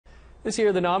This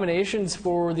year, the nominations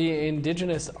for the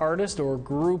Indigenous Artist or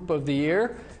Group of the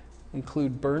Year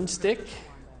include Burnstick,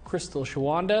 Crystal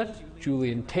Shawanda,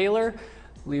 Julian Taylor,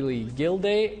 Lily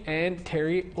Gilday, and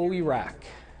Terry Oirak.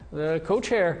 The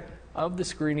co-chair of the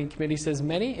screening committee says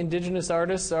many Indigenous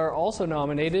artists are also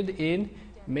nominated in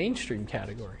mainstream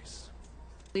categories.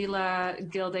 Lila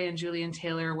Gilday and Julian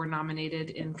Taylor were nominated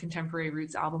in Contemporary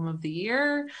Roots Album of the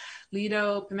Year.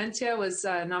 Lido Pimentia was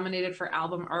nominated for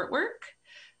Album Artwork.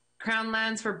 Crown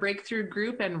Lands for Breakthrough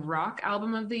Group and Rock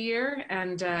Album of the Year,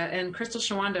 and Crystal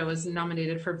Shawanda was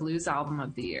nominated for Blues Album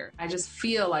of the Year. I just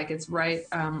feel like it's right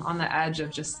on the edge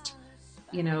of just,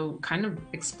 kind of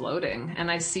exploding. And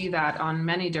I see that on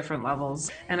many different levels.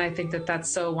 And I think that that's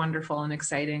so wonderful and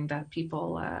exciting that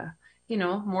people,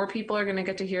 more people are going to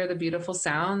get to hear the beautiful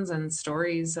sounds and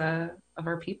stories of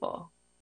our people.